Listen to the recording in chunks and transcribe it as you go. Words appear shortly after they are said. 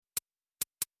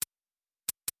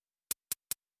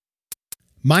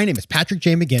My name is Patrick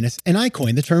J. McGinnis, and I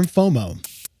coined the term FOMO.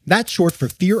 That's short for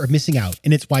fear of missing out,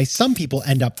 and it's why some people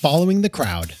end up following the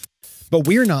crowd. But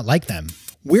we're not like them.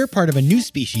 We're part of a new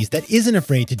species that isn't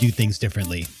afraid to do things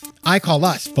differently. I call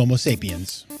us FOMO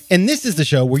sapiens. And this is the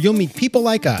show where you'll meet people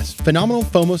like us, phenomenal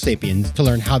FOMO sapiens, to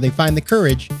learn how they find the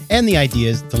courage and the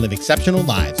ideas to live exceptional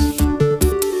lives.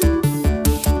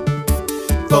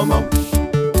 FOMO.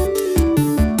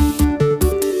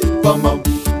 FOMO.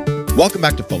 Welcome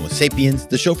back to FOMO Sapiens,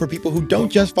 the show for people who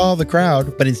don't just follow the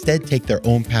crowd, but instead take their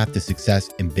own path to success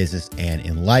in business and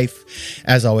in life.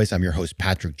 As always, I'm your host,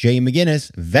 Patrick J.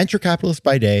 McGinnis, venture capitalist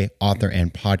by day, author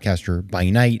and podcaster by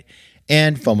night,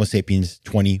 and FOMO Sapiens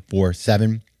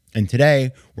 24/7. And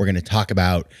today, we're going to talk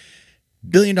about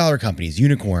billion-dollar companies,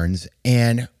 unicorns,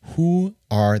 and who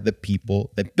are the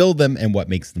people that build them and what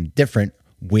makes them different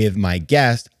with my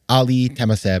guest, Ali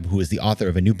Tamaseb, who is the author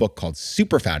of a new book called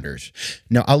Super Founders.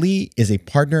 Now, Ali is a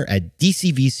partner at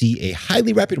DCVC, a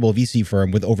highly reputable VC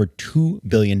firm with over $2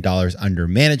 billion under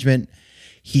management.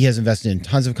 He has invested in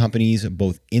tons of companies,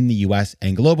 both in the US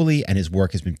and globally, and his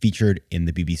work has been featured in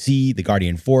the BBC, The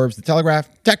Guardian, Forbes, The Telegraph,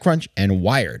 TechCrunch, and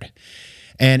Wired.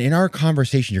 And in our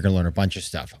conversation, you're going to learn a bunch of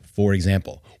stuff. For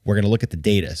example, we're going to look at the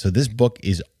data. So this book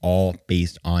is all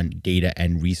based on data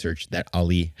and research that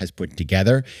Ali has put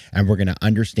together. And we're going to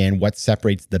understand what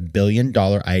separates the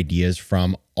billion-dollar ideas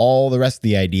from all the rest of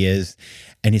the ideas.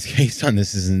 And his case on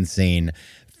this is insane.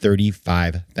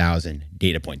 35,000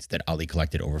 data points that Ali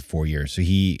collected over 4 years. So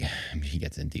he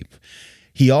gets in deep.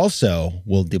 He also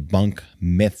will debunk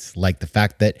myths like the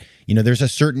fact that, there's a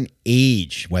certain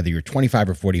age, whether you're 25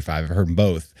 or 45, I've heard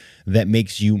both, that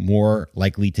makes you more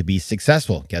likely to be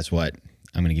successful. Guess what?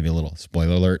 I'm going to give you a little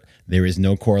spoiler alert. There is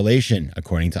no correlation,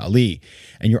 according to Ali.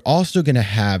 And you're also going to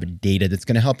have data that's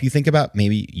going to help you think about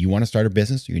maybe you want to start a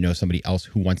business, or you know somebody else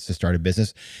who wants to start a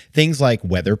business. Things like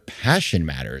whether passion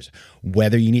matters,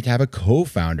 whether you need to have a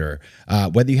co-founder,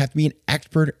 whether you have to be an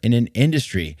expert in an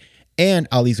industry. And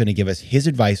Ali's going to give us his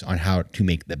advice on how to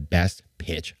make the best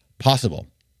pitch possible.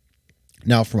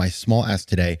 Now, for my small ask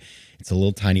today, it's a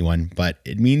little tiny one, but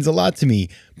it means a lot to me.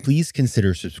 Please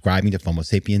consider subscribing to FOMO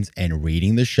Sapiens and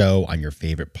rating the show on your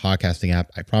favorite podcasting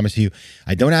app. I promise you,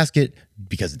 I don't ask it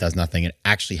because it does nothing. It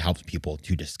actually helps people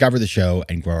to discover the show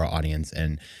and grow our audience,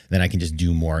 and then I can just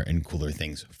do more and cooler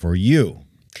things for you.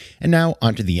 And now,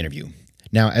 onto the interview.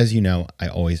 Now, as you know, I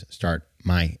always start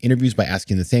my interviews by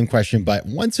asking the same question, but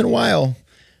once in a while,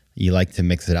 you like to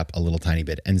mix it up a little tiny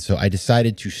bit. And so I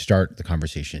decided to start the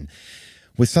conversation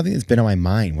with something that's been on my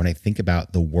mind when I think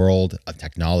about the world of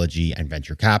technology and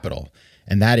venture capital.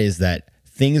 And that is that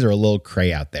things are a little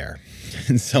cray out there.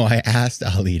 And so I asked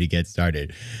Ali to get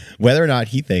started whether or not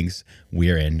he thinks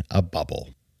we're in a bubble.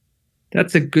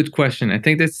 That's a good question. I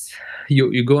think that's,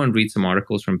 you go and read some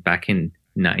articles from back in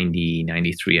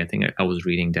 93. I think I was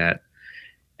reading that.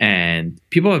 And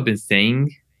people have been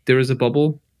saying there is a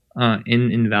bubble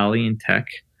in Valley in tech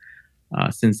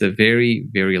since a very,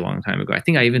 very long time ago. I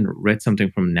think I even read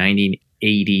something from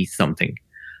 1980 something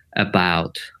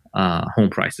about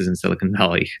home prices in Silicon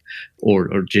Valley or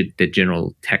the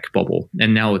general tech bubble.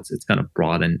 And now it's kind of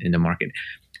broad in the market.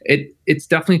 It's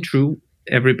definitely true.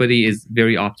 Everybody is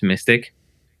very optimistic,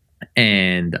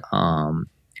 and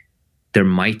there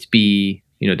might be,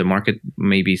 the market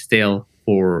may be stale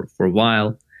for a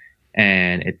while,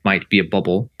 and it might be a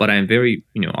bubble, but I'm very,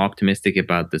 optimistic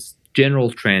about this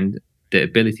general trend, the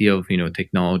ability of,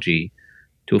 technology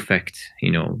to affect,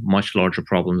 much larger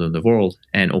problems in the world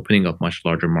and opening up much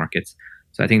larger markets.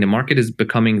 So I think the market is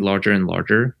becoming larger and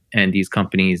larger, and these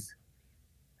companies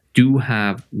do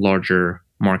have larger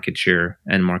market share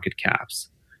and market caps,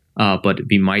 but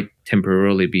we might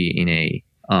temporarily be in a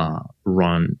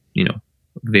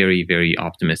very, very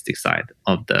optimistic side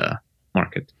of the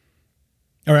market.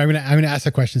 All right, I'm gonna ask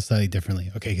the question slightly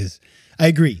differently, okay? Because I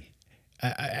agree,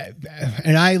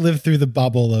 and I lived through the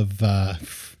bubble of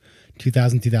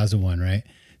 2000, 2001, right?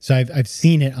 So I've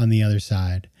seen it on the other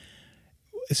side.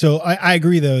 So I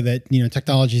agree, though, that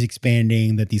technology is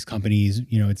expanding. That these companies,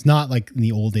 it's not like in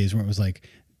the old days where it was like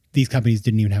these companies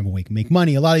didn't even have a way to make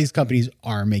money. A lot of these companies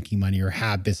are making money or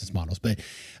have business models, but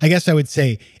I guess I would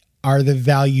say, are the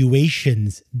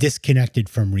valuations disconnected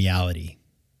from reality?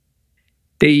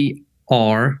 They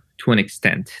are, to an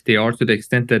extent. They are to the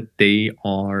extent that they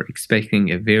are expecting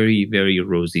a very, very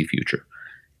rosy future,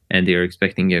 and they are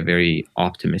expecting a very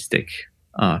optimistic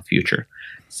future.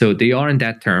 So they are in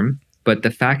that term. But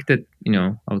the fact that,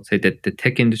 I would say that the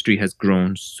tech industry has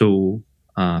grown so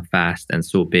fast and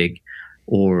so big,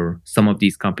 or some of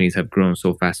these companies have grown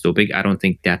so fast, so big, I don't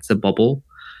think that's a bubble.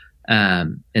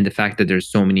 And the fact that there's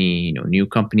so many new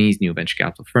companies, new venture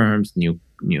capital firms, new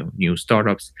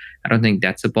startups, I don't think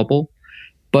that's a bubble.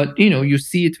 But you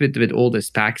see it with all the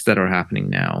SPACs that are happening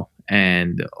now,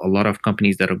 and a lot of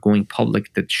companies that are going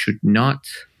public that should not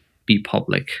be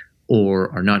public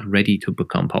or are not ready to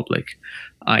become public.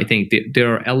 I think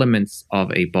there are elements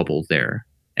of a bubble there,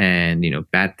 and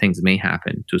bad things may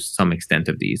happen to some extent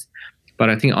of these. But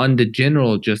I think on the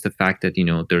general, just the fact that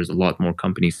there's a lot more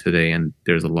companies today and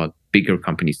there's a lot bigger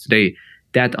companies today,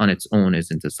 that on its own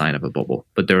isn't a sign of a bubble.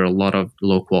 But there are a lot of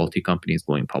low quality companies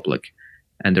going public,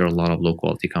 and there are a lot of low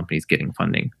quality companies getting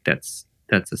funding. That's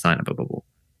a sign of a bubble.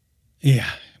 Yeah,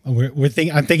 I'm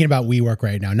thinking about WeWork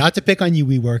right now. Not to pick on you,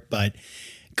 WeWork, but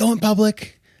going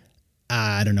public,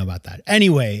 I don't know about that.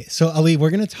 Anyway, so Ali, we're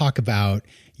going to talk about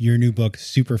your new book,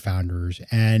 Super Founders.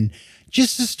 And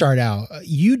just to start out,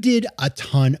 you did a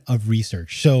ton of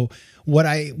research. So what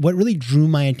really drew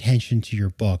my attention to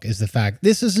your book is the fact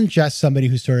this isn't just somebody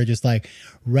who's sort of just like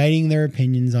writing their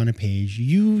opinions on a page.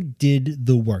 You did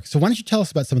the work. So why don't you tell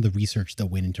us about some of the research that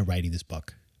went into writing this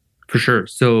book? For sure.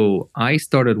 So I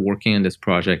started working on this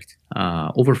project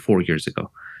over 4 years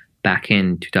ago, back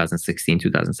in 2016,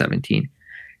 2017.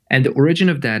 And the origin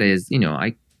of that is,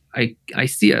 I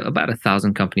see about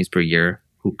 1,000 companies per year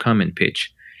who come and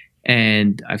pitch.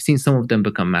 And I've seen some of them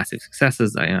become massive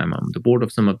successes. I am on the board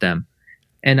of some of them.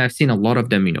 And I've seen a lot of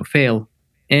them, fail.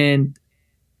 And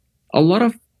a lot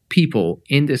of people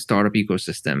in the startup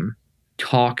ecosystem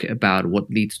talk about what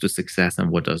leads to success and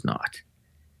what does not.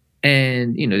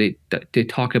 And, they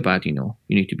talk about, you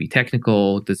need to be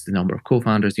technical. This is the number of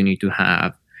co-founders you need to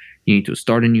have. You need to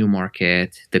start a new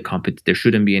market. There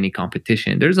shouldn't be any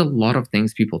competition. There's a lot of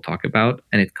things people talk about,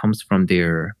 and it comes from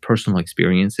their personal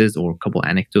experiences or a couple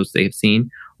anecdotes they've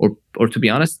seen, or to be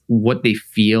honest, what they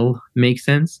feel makes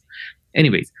sense.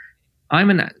 Anyways, I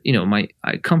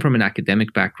come from an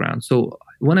academic background. So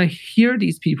when I hear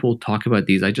these people talk about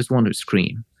these, I just want to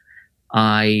scream.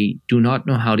 I do not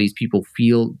know how these people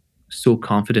feel so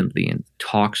confidently and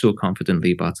talk so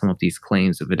confidently about some of these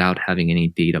claims without having any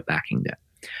data backing them.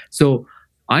 So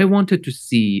I wanted to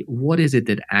see what is it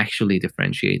that actually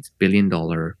differentiates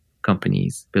billion-dollar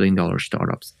companies, billion-dollar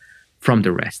startups from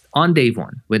the rest on day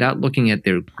one, without looking at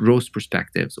their growth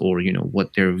perspectives or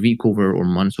what their week over or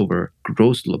months over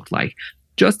growth looked like.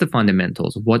 Just the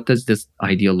fundamentals. What does this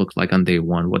idea look like on day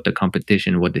one? What the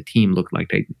competition, what the team looked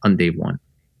like on day one?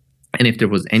 And if there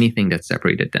was anything that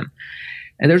separated them.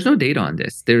 And there's no data on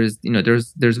this. There's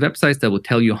websites that will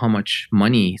tell you how much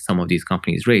money some of these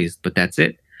companies raised, but that's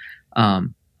it.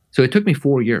 So it took me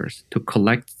 4 years to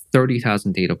collect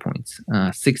 30,000 data points,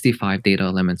 65 data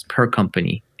elements per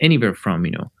company, anywhere from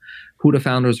who the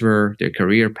founders were, their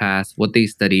career paths, what they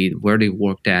studied, where they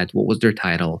worked at, what was their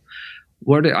title,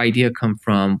 where the idea come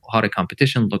from, how the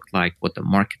competition looked like, what the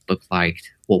market looked like,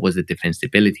 what was the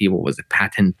defensibility, what was the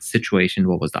patent situation,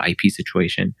 what was the IP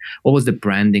situation, what was the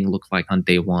branding look like on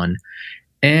day one,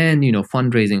 and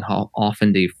fundraising, how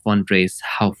often they fundraise,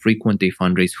 how frequent they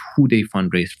fundraise, who they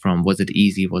fundraise from, was it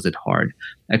easy, was it hard?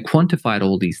 I quantified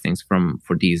all these things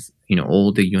for these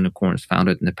all the unicorns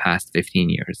founded in the past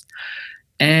 15 years.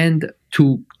 And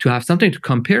to have something to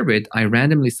compare with, I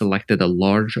randomly selected a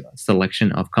large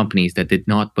selection of companies that did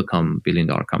not become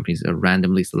billion-dollar companies, a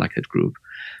randomly selected group,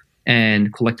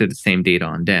 and collected the same data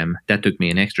on them. That took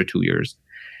me an extra 2 years.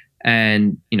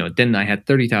 And then I had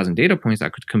 30,000 data points I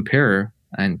could compare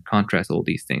and contrast all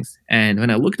these things. And when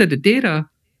I looked at the data,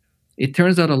 it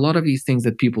turns out a lot of these things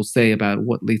that people say about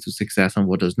what leads to success and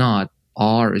what does not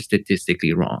are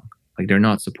statistically wrong. Like, they're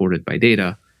not supported by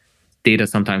data. Data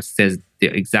sometimes says the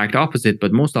exact opposite,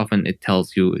 but most often it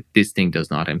tells you this thing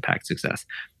does not impact success.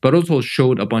 But also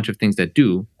showed a bunch of things that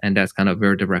do, and that's kind of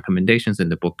where the recommendations in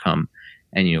the book come.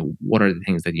 And what are the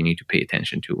things that you need to pay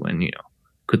attention to, and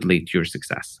could lead to your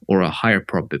success or a higher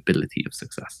probability of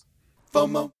success.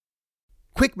 FOMO.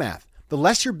 Quick math. The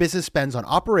less your business spends on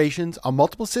operations, on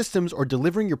multiple systems, or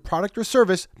delivering your product or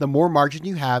service, the more margin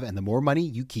you have and the more money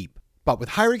you keep. But with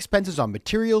higher expenses on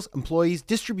materials, employees,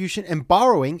 distribution, and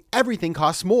borrowing, everything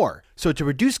costs more. So to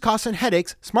reduce costs and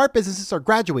headaches, smart businesses are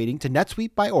graduating to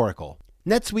NetSuite by Oracle.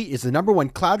 NetSuite is the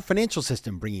 #1 cloud financial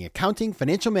system, bringing accounting,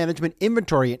 financial management,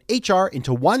 inventory, and HR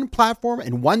into one platform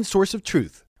and one source of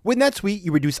truth. With NetSuite,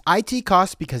 you reduce IT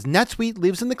costs because NetSuite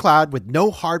lives in the cloud with no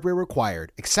hardware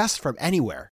required, accessed from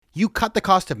anywhere. You cut the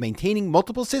cost of maintaining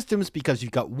multiple systems because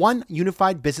you've got one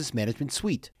unified business management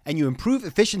suite. And you improve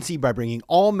efficiency by bringing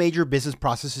all major business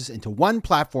processes into one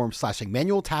platform, slashing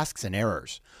manual tasks and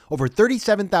errors. Over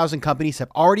 37,000 companies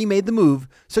have already made the move,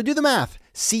 so do the math.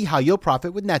 See how you'll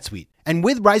profit with NetSuite And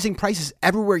with rising prices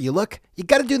everywhere you look, you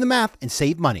gotta do the math and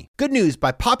save money. Good news,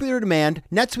 by popular demand,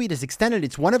 NetSuite has extended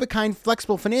its one-of-a-kind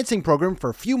flexible financing program for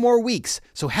a few more weeks.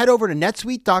 So head over to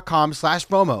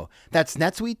netsuite.com/FOMO. That's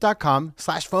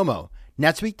netsuite.com/FOMO.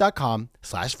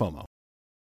 netsuite.com/FOMO.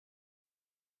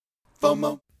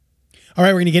 FOMO. All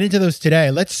right, we're going to get into those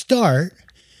today. Let's start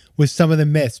with some of the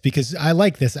myths because I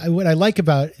like this. What I like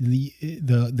about the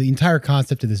entire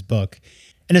concept of this book,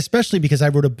 and especially because I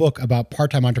wrote a book about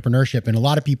part-time entrepreneurship, and a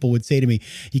lot of people would say to me,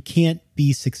 you can't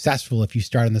be successful if you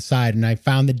start on the side. And I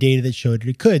found the data that showed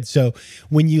it could. So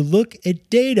when you look at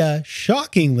data,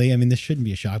 shockingly, I mean, this shouldn't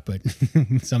be a shock, but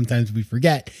sometimes we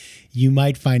forget, you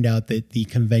might find out that the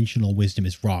conventional wisdom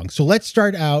is wrong. So let's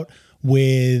start out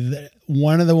with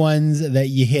one of the ones that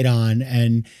you hit on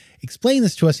and explain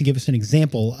this to us and give us an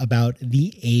example about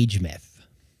the age myth.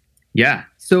 Yeah.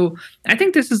 So I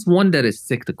think this is one that is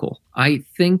cyclical. I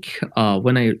think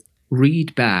when I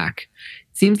read back,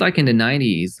 it seems like in the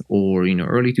 90s or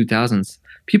early 2000s,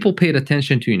 people paid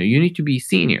attention to you need to be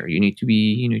senior, you need to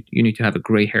be you need to have a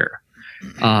gray hair,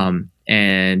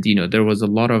 and there was a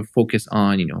lot of focus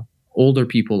on older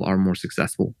people are more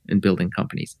successful in building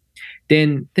companies.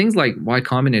 Then things like Y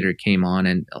Combinator came on,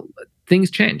 and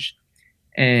things changed.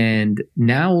 And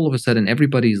now all of a sudden,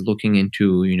 everybody's looking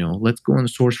into, let's go and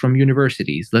source from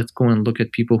universities. Let's go and look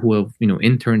at people who have,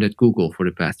 interned at Google for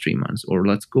the past 3 months, or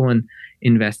let's go and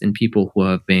invest in people who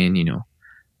have been,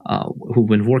 who've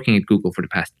been working at Google for the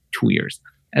past 2 years.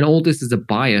 And all this is a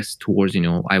bias towards,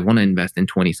 I want to invest in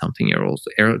 20-something year olds,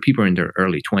 people in their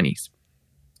early 20s.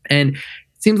 And it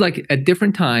seems like at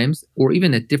different times, or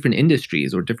even at different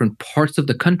industries or different parts of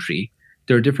the country,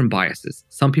 there are different biases.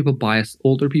 Some people bias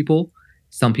older people.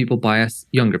 Some people bias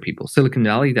younger people. Silicon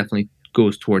Valley definitely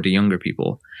goes toward the younger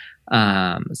people.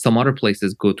 Some other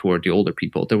places go toward the older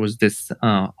people. There was this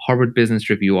Harvard Business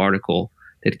Review article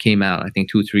that came out, I think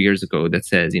 2-3 years ago, that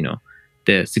says,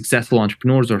 the successful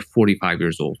entrepreneurs are 45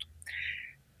 years old.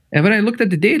 And when I looked at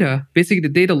the data, basically the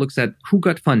data looks at who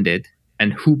got funded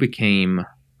and who became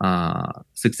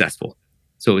successful.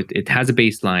 So it has a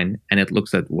baseline and it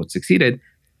looks at what succeeded.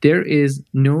 There is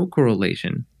no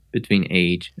correlation between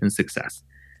age and success.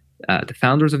 The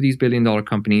founders of these billion-dollar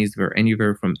companies were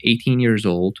anywhere from 18 years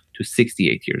old to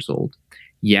 68 years old.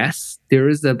 Yes, there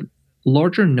is a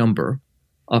larger number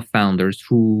of founders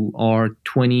who are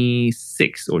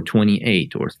 26 or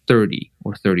 28 or 30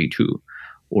 or 32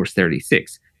 or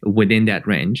 36, within that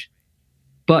range.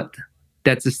 But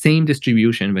that's the same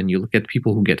distribution when you look at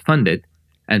people who get funded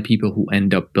and people who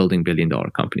end up building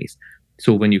billion-dollar companies.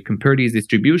 So when you compare these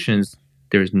distributions,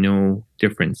 there's no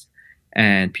difference.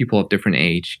 And people of different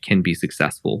age can be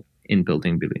successful in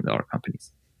building billion-dollar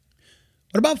companies.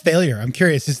 What about failure? I'm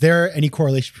curious, is there any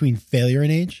correlation between failure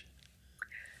and age?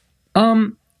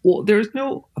 Well, there's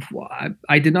no,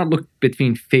 I did not look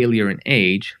between failure and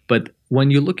age, but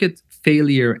when you look at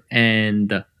failure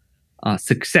and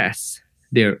success,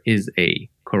 there is a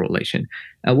correlation.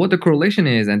 What the correlation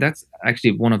is, and that's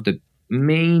actually one of the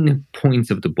main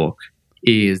points of the book,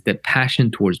 is the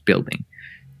passion towards building.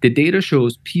 The data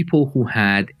shows people who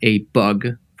had a bug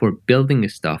for building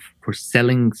stuff, for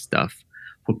selling stuff,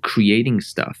 for creating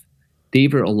stuff, they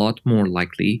were a lot more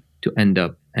likely to end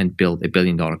up and build a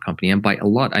billion-dollar company. And by a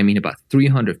lot, I mean about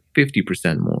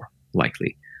 350% more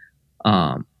likely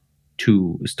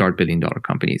to start billion-dollar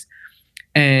companies.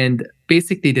 And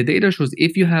basically, the data shows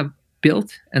if you have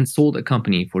built and sold a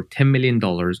company for $10 million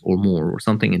or more, or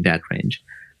something in that range,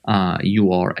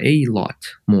 you are a lot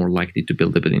more likely to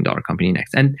build a billion-dollar company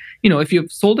next. And if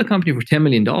you've sold a company for $10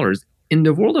 million, in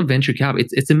the world of venture capital,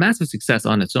 it's a massive success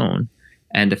on its own,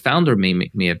 and the founder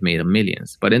may have made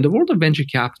millions. But in the world of venture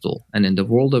capital and in the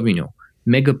world of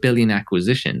mega billion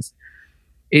acquisitions,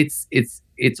 it's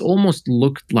almost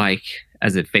looked like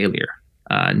as a failure.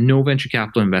 No venture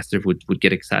capital investor would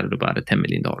get excited about a $10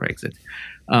 million exit.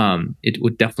 It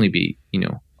would definitely be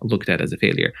looked at as a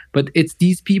failure. But it's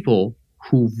these people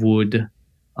who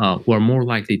are more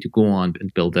likely to go on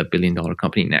and build a billion-dollar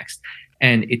company next.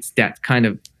 And it's that kind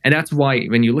of, and that's why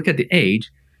when you look at the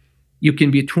age, you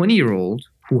can be a 20-year-old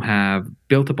who have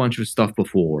built a bunch of stuff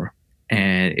before,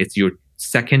 and it's your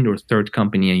second or third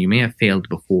company, and you may have failed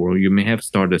before, or you may have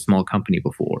started a small company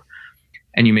before,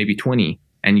 and you may be 20,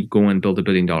 and you go and build a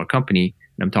billion-dollar company.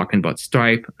 And I'm talking about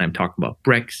Stripe, and I'm talking about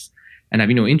Brex, and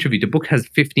I've interviewed. The book has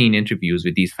 15 interviews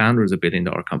with these founders of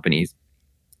billion-dollar companies,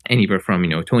 anywhere from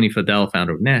Tony Fadell,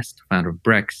 founder of Nest, founder of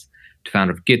Brex, to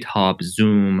founder of GitHub,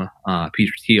 Zoom,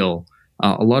 Peter Thiel.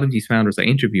 A lot of these founders I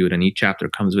interviewed, and each chapter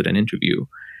comes with an interview.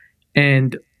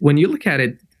 And when you look at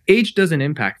it, age doesn't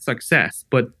impact success,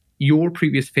 but your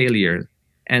previous failure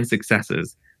and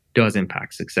successes does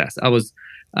impact success.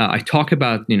 I talk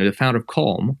about, the founder of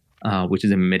Calm, which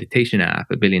is a meditation app,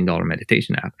 $1 billion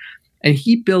meditation app. And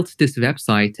he built this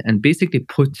website and basically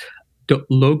put the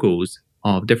logos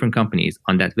of different companies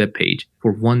on that web page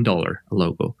for $1 a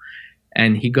logo.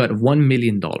 And he got $1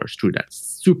 million through that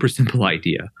super simple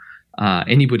idea.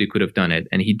 Anybody could have done it.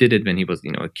 And he did it when he was,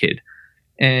 a kid.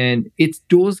 And it's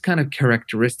those kind of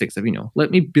characteristics of,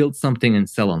 let me build something and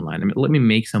sell online. Let me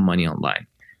make some money online.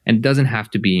 And it doesn't have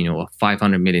to be, a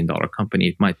 $500 million company.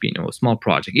 It might be, a small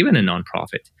project, even a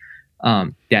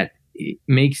nonprofit, that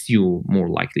makes you more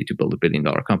likely to build $1 billion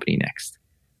company next.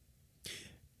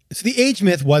 So the age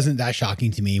myth wasn't that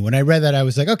shocking to me. When I read that, I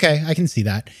was like, okay, I can see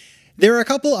that. There are a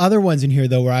couple other ones in here,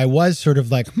 though, where I was sort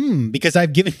of like, because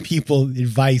I've given people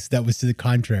advice that was to the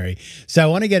contrary. So I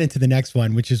want to get into the next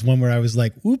one, which is one where I was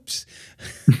like, oops.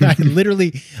 I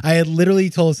had literally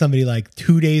told somebody like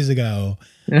 2 days ago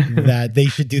that they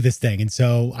should do this thing. And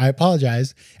so I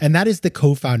apologize. And that is the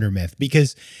co-founder myth,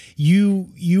 because you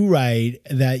write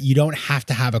that you don't have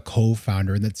to have a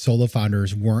co-founder and that solo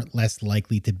founders weren't less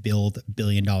likely to build $1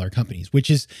 billion companies, which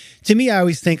is, to me, I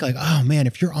always think like, oh man,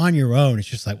 if you're on your own, it's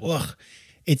just like, ugh,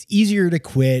 it's easier to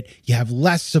quit. You have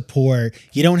less support.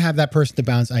 You don't have that person to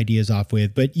bounce ideas off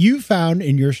with. But you found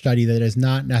in your study that is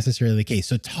not necessarily the case.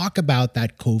 So talk about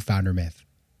that co-founder myth.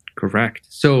 Correct.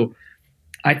 So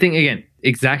I think, again,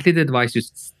 exactly the advice you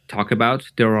talk about.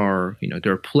 There are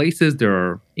places, there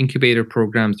are incubator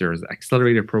programs, there's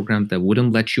accelerator programs that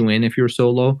wouldn't let you in if you're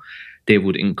solo. They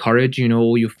would encourage,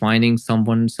 you finding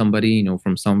somebody,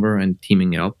 from somewhere and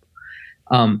teaming it up.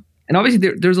 And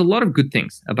obviously there's a lot of good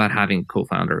things about having a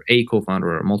co-founder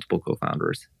or multiple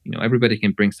co-founders. Everybody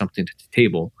can bring something to the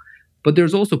table, but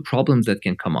there's also problems that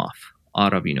can come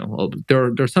out of,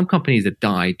 there are some companies that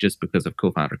die just because of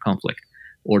co-founder conflict,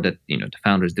 or that, the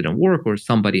founders didn't work, or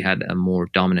somebody had a more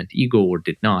dominant ego or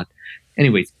did not.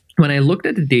 Anyways, when I looked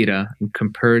at the data and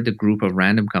compared the group of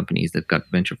random companies that got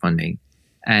venture funding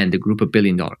and the group of $1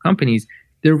 billion companies,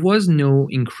 there was no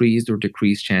increased or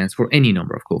decreased chance for any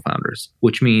number of co-founders,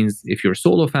 which means if you're a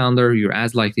solo founder, you're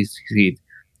as likely to succeed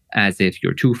as if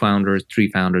you're 2 founders,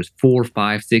 3 founders, 4,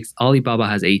 5, 6. Alibaba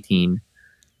has 18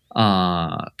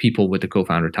 people with the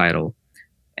co-founder title.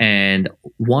 And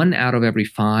 1 out of every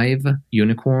 5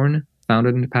 unicorn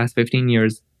founded in the past 15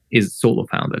 years is solo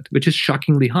founded, which is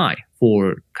shockingly high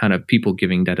for kind of people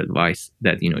giving that advice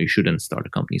that, you shouldn't start a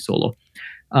company solo.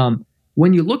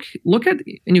 When you look at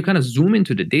and you kind of zoom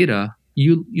into the data,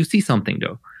 you see something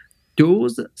though.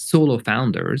 Those solo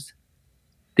founders,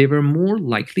 they were more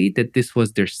likely that this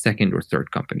was their second or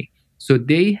third company. So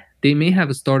they may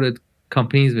have started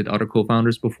companies with other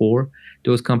co-founders before.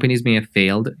 Those companies may have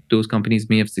failed. Those companies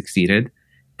may have succeeded.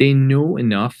 They know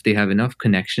enough, they have enough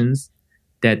connections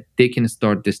that they can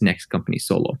start this next company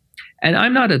solo. And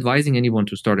I'm not advising anyone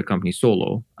to start a company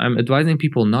solo. I'm advising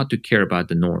people not to care about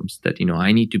the norms that,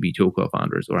 I need to be 2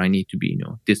 co-founders or I need to be,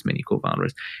 this many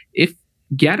co-founders. If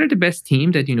gather the best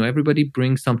team that, everybody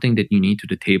brings something that you need to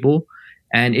the table.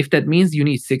 And if that means you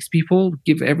need 6 people,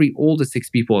 give all the 6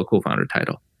 people a co-founder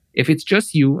title. If it's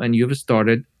just you and you've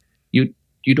started, you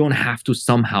don't have to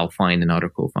somehow find another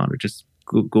co-founder. Just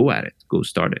go at it. Go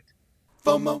start it.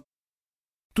 FOMO.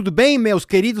 Tudo bem, meus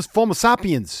queridos FOMO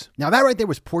sapiens? Now that right there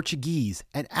was Portuguese.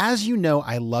 And as you know,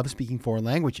 I love speaking foreign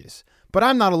languages. But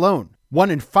I'm not alone. 1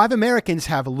 in 5 Americans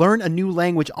have learned a new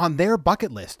language on their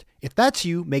bucket list. If that's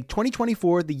you, make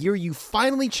 2024 the year you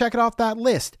finally check it off that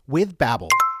list with Babbel,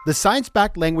 the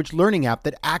science-backed language learning app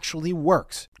that actually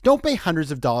works. Don't pay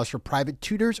hundreds of dollars for private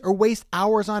tutors or waste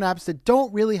hours on apps that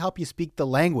don't really help you speak the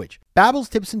language. Babbel's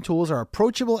tips and tools are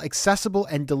approachable, accessible,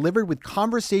 and delivered with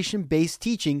conversation-based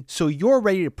teaching so you're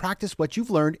ready to practice what you've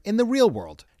learned in the real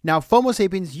world. Now, FOMO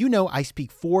Sapiens, you know I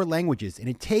speak 4 languages, and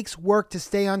it takes work to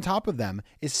stay on top of them,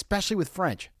 especially with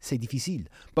French. C'est difficile.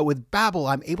 But with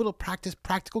Babbel, I'm able to practice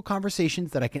practical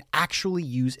conversations that I can actually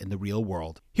use in the real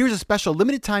world. Here's a special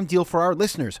limited-time deal for our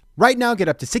listeners. Right now, get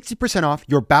up to 60% off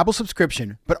your Babbel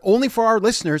subscription, but only for our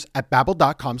listeners at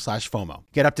Babbel.com/FOMO.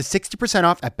 Get up to 60%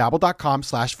 off at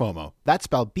Babbel.com/FOMO. That's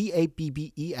spelled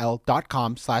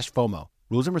BABBEL.com/FOMO.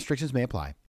 Rules and restrictions may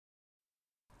apply.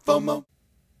 FOMO.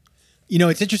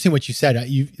 It's interesting what you said.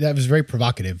 That was very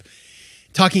provocative.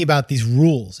 Talking about these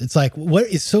rules. It's like, what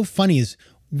is so funny is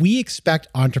we expect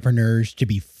entrepreneurs to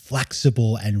be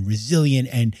flexible and resilient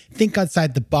and think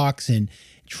outside the box and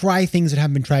try things that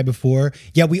haven't been tried before.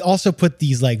 Yet we also put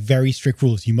these like very strict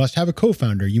rules. You must have a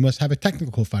co-founder. You must have a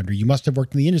technical co-founder. You must have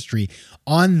worked in the industry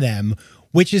on them,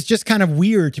 which is just kind of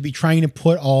weird to be trying to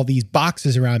put all these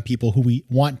boxes around people who we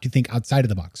want to think outside of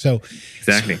the box. So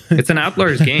exactly, it's an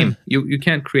outliers game. You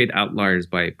can't create outliers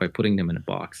by putting them in a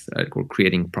box or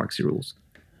creating proxy rules.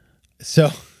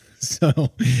 So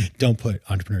don't put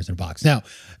entrepreneurs in a box. Now,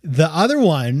 the other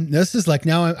one, this is like,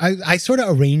 now I sort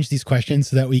of arrange these questions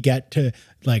so that we get to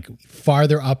like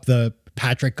farther up the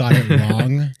Patrick got it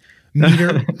wrong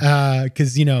meter,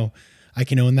 because, you know, I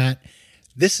can own that.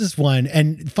 This is one.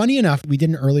 And funny enough, we did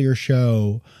an earlier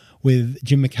show with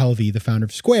Jim McKelvey, the founder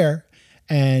of Square,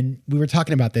 and we were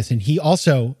talking about this, and he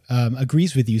also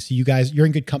agrees with you. So you guys, you're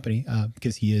in good company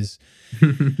because he is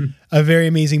a very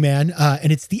amazing man.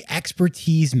 And it's the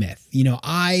expertise myth. You know,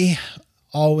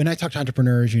 when I talk to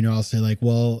entrepreneurs, you know, I'll say like,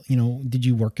 well, you know, did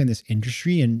you work in this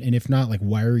industry? And if not, like,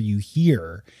 why are you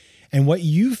here? And what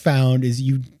you found is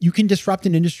you can disrupt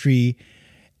an industry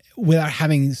without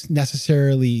having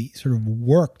necessarily sort of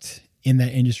worked in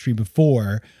that industry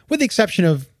before, with the exception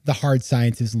of the hard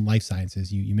sciences and life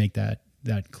sciences. You make that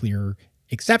clear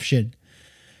exception.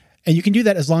 And you can do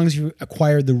that as long as you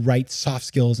acquire the right soft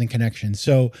skills and connections.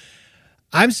 So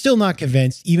I'm still not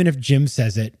convinced, even if Jim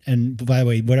says it. And by the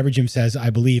way, whatever Jim says, I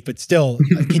believe. But still,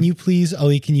 can you please,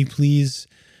 Ali,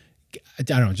 I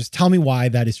don't know, just tell me why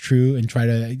that is true and try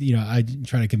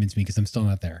to convince me, because I'm still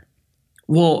not there.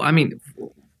 Well, I mean,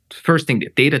 first thing,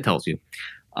 data tells you.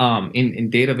 In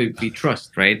data we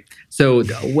trust, right? So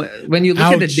when you look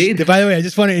at the data, by the way, I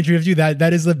just want to interrupt you.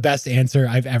 That is the best answer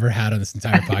I've ever had on this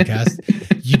entire podcast.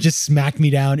 You just smacked me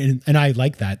down, and I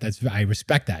like that. I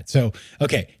respect that. So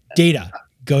okay, data,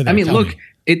 go there. I mean, look,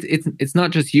 it's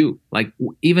not just you. Like,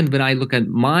 even when I look at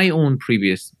my own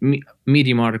previous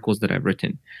Medium articles that I've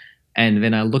written, and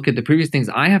when I look at the previous things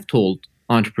I have told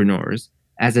entrepreneurs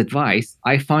as advice,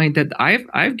 I find that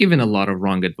I've given a lot of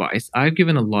wrong advice. I've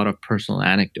given a lot of personal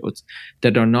anecdotes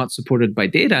that are not supported by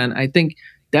data. And I think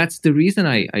that's the reason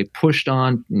I pushed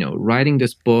on, you know, writing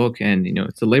this book. And, you know,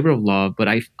 it's a labor of love, but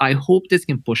I hope this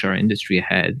can push our industry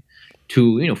ahead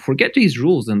to, you know, forget these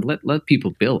rules and let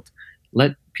people build.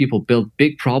 Let people build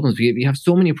big problems. We have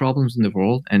so many problems in the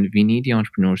world, and we need the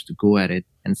entrepreneurs to go at it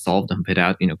and solve them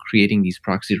without, you know, creating these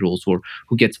proxy rules for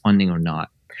who gets funding or not.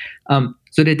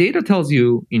 So the data tells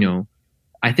you, you know,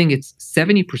 I think it's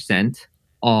 70%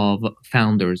 of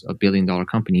founders of billion-dollar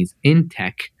companies in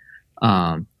tech,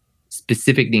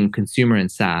 specifically in consumer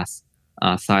and SaaS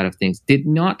side of things, did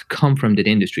not come from that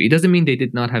industry. It doesn't mean they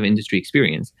did not have industry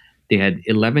experience. They had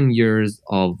 11 years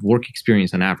of work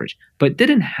experience on average, but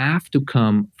didn't have to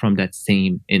come from that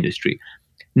same industry.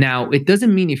 Now, it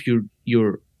doesn't mean if you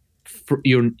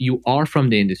are from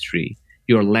the industry,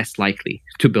 you're less likely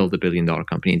to build a billion-dollar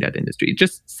company in that industry. It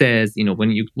just says, you know,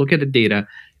 when you look at the data,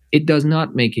 it does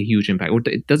not make a huge impact, or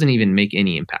it doesn't even make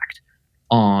any impact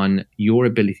on your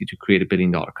ability to create a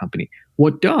billion-dollar company.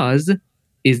 What does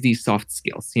is these soft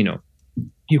skills. You know,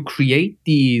 you create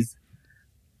these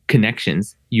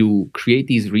connections, you create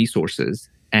these resources,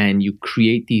 and you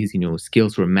create these, you know,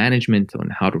 skills for management on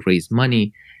how to raise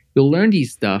money. You'll learn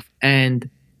these stuff, and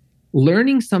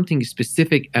learning something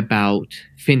specific about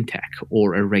fintech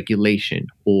or a regulation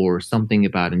or something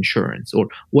about insurance or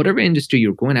whatever industry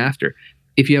you're going after,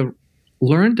 if you have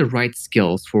learned the right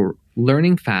skills for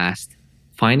learning fast,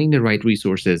 finding the right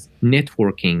resources,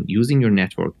 networking, using your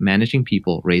network, managing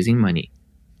people, raising money,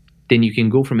 then you can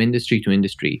go from industry to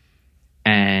industry.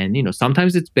 And, you know,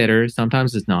 sometimes it's better,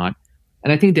 sometimes it's not.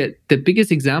 And I think that the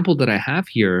biggest example that I have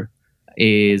here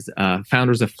is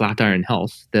founders of Flatiron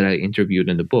Health that I interviewed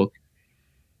in the book.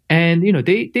 And, you know,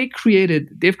 they've created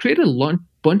a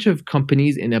bunch of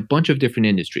companies in a bunch of different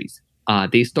industries.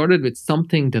 They started with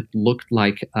something that looked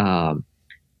like,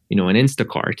 you know, an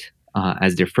Instacart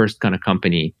as their first kind of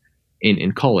company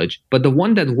in college. But the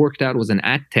one that worked out was an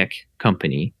ad tech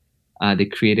company. They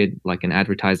created like an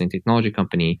advertising technology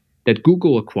company that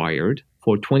Google acquired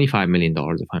for $25 million,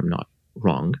 if I'm not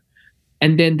wrong.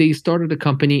 And then they started a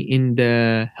company in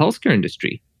the healthcare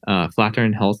industry.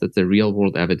 Flatiron Health, that's a real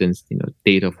world evidence, you know,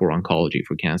 data for oncology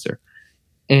for cancer,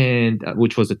 and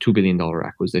which was a $2 billion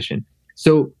acquisition.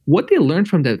 So what they learned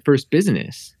from that first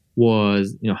business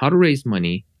was, you know, how to raise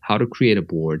money, how to create a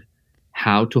board,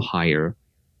 how to hire,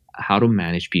 how to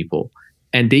manage people.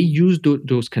 And they used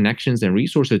those connections and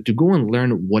resources to go and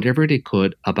learn whatever they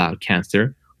could about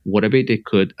cancer, whatever they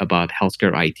could about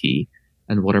healthcare IT,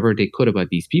 and whatever they could about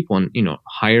these people, and, you know,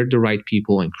 hired the right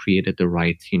people and created the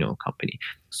right, you know, company.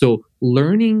 So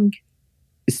learning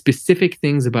specific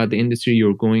things about the industry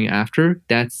you're going after,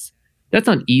 that's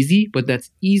not easy, but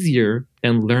that's easier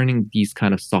than learning these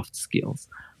kind of soft skills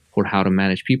for how to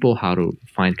manage people, how to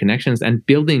find connections, and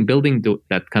building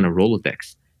that kind of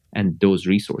Rolodex and those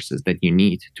resources that you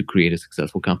need to create a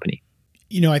successful company.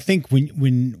 I think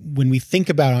when we think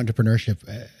about entrepreneurship,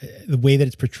 the way that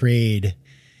it's portrayed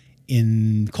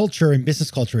in culture and business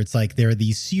culture, it's like there are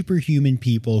these superhuman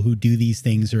people who do these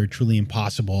things that are truly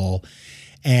impossible.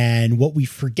 And what we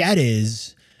forget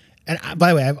is, and by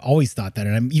the way, I've always thought that,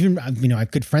 and I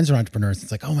have good friends who are entrepreneurs.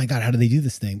 It's like, oh my God, how do they do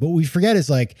this thing? But what we forget is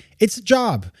like, it's a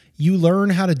job. You learn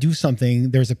how to do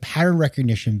something. There's a pattern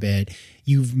recognition bit.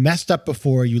 You've messed up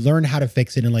before. You learn how to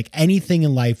fix it. And like anything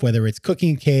in life, whether it's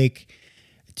cooking a cake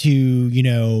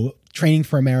to, training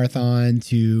for a marathon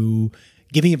to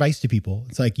giving advice to people,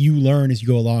 it's like you learn as you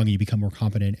go along and you become more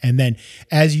competent. And then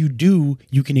as you do,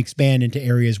 you can expand into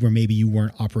areas where maybe you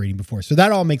weren't operating before. So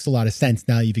that all makes a lot of sense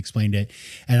now that you've explained it.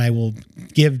 And I will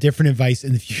give different advice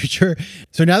in the future.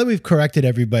 So now that we've corrected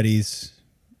everybody's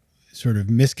sort of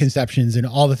misconceptions and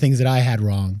all the things that I had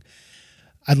wrong,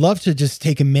 I'd love to just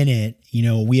take a minute.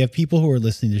 We have people who are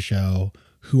listening to the show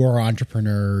who are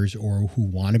entrepreneurs or who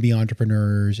want to be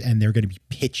entrepreneurs, and they're going to be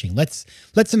pitching. Let's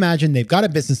imagine they've got a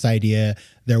business idea.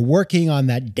 They're working on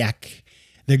that deck.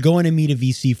 They're going to meet a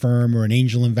VC firm or an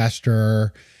angel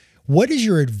investor. What is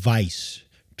your advice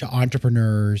to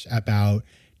entrepreneurs about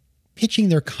pitching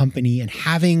their company and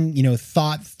having,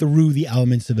 thought through the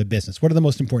elements of a business? What are the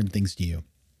most important things to you?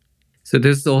 So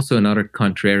this is also another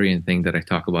contrarian thing that I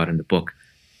talk about in the book.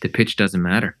 The pitch doesn't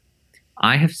matter.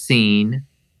 I have seen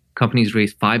companies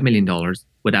raise $5 million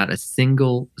without a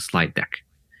single slide deck.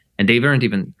 And they weren't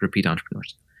even repeat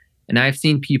entrepreneurs. And I've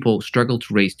seen people struggle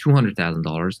to raise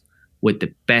 $200,000 with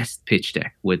the best pitch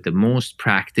deck, with the most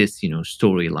practiced,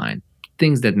 storyline,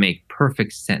 things that make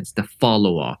perfect sense, the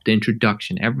follow-up, the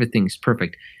introduction, everything's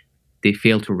perfect. They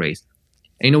fail to raise.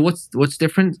 And what's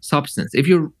different? Substance. If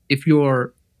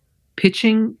you're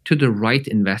pitching to the right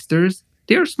investors,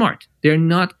 they're smart. They're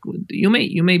not. You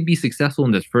may be successful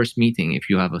in the first meeting if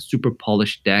you have a super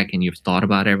polished deck and you've thought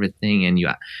about everything and you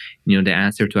know the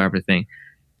answer to everything.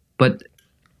 But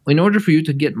in order for you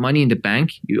to get money in the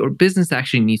bank, your business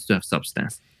actually needs to have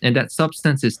substance, and that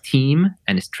substance is team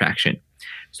and is traction.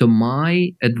 So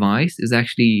my advice is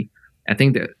actually, I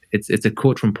think that it's a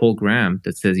quote from Paul Graham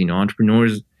that says,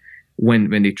 entrepreneurs when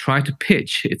they try to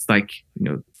pitch, it's like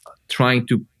trying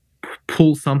to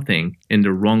pull something in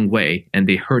the wrong way and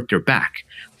they hurt their back.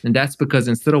 And that's because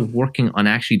instead of working on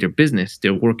actually their business,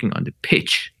 they're working on the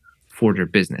pitch for their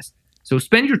business. So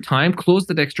spend your time, close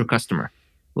that extra customer.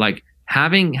 Like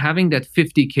having that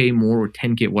 50K more or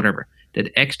 10K, whatever,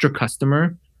 that extra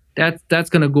customer, that's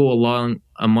going to go along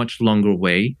a much longer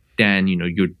way than,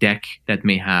 your deck that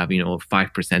may have, a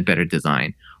 5% better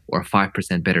design or a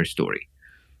 5% better story.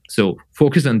 So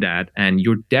focus on that. And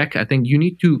your deck, I think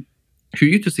for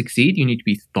you to succeed, you need to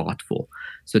be thoughtful.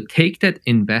 So take that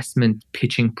investment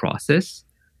pitching process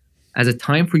as a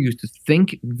time for you to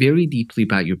think very deeply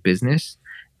about your business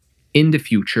in the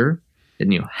future,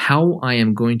 and how I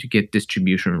am going to get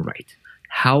distribution right,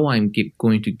 how I'm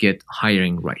going to get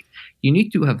hiring right. You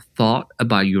need to have thought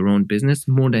about your own business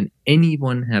more than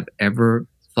anyone have ever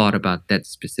thought about that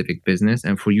specific business,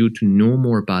 and for you to know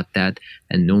more about that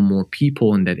and know more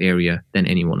people in that area than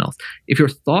anyone else. If you're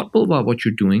thoughtful about what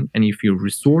you're doing and if you're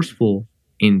resourceful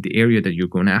in the area that you're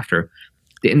going after,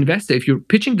 the investor, if you're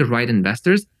pitching the right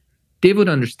investors, they would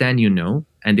understand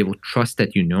and they will trust that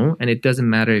and it doesn't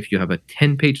matter if you have a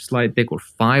 10-page slide deck or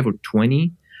 5 or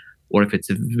 20, or if it's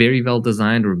a very well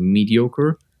designed or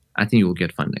mediocre, I think you will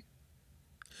get funding.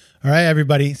 All right,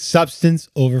 everybody, substance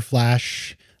over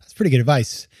flash. Pretty good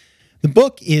advice. The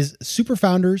book is Super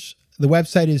Founders. The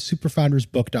website is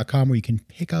superfoundersbook.com, where you can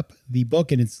pick up the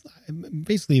book, and it's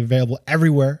basically available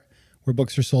everywhere where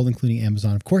books are sold, including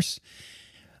Amazon, of course.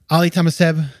 Ali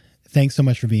Tamaseb, thanks so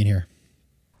much for being here.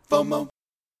 FOMO.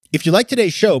 If you like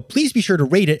today's show, please be sure to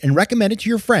rate it and recommend it to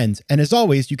your friends. And as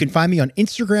always, you can find me on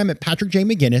Instagram at Patrick J.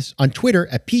 McGinnis, on Twitter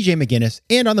at PJ McGinnis,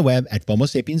 and on the web at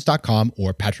FOMOSapiens.com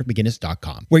or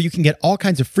PatrickMcGinnis.com, where you can get all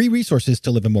kinds of free resources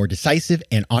to live a more decisive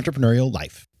and entrepreneurial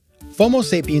life. FOMO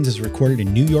Sapiens is recorded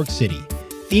in New York City.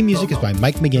 Theme music is by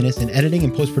Mike McGinnis, and editing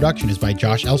and post-production is by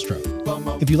Josh Elstro.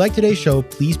 If you like today's show,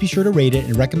 please be sure to rate it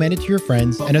and recommend it to your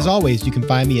friends. And as always, you can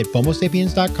find me at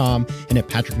FOMOSapiens.com and at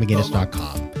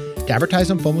PatrickMcGinnis.com. To advertise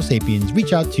on FOMO Sapiens,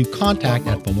 reach out to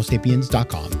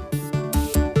contact@FOMOSapiens.com.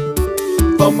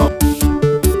 FOMO.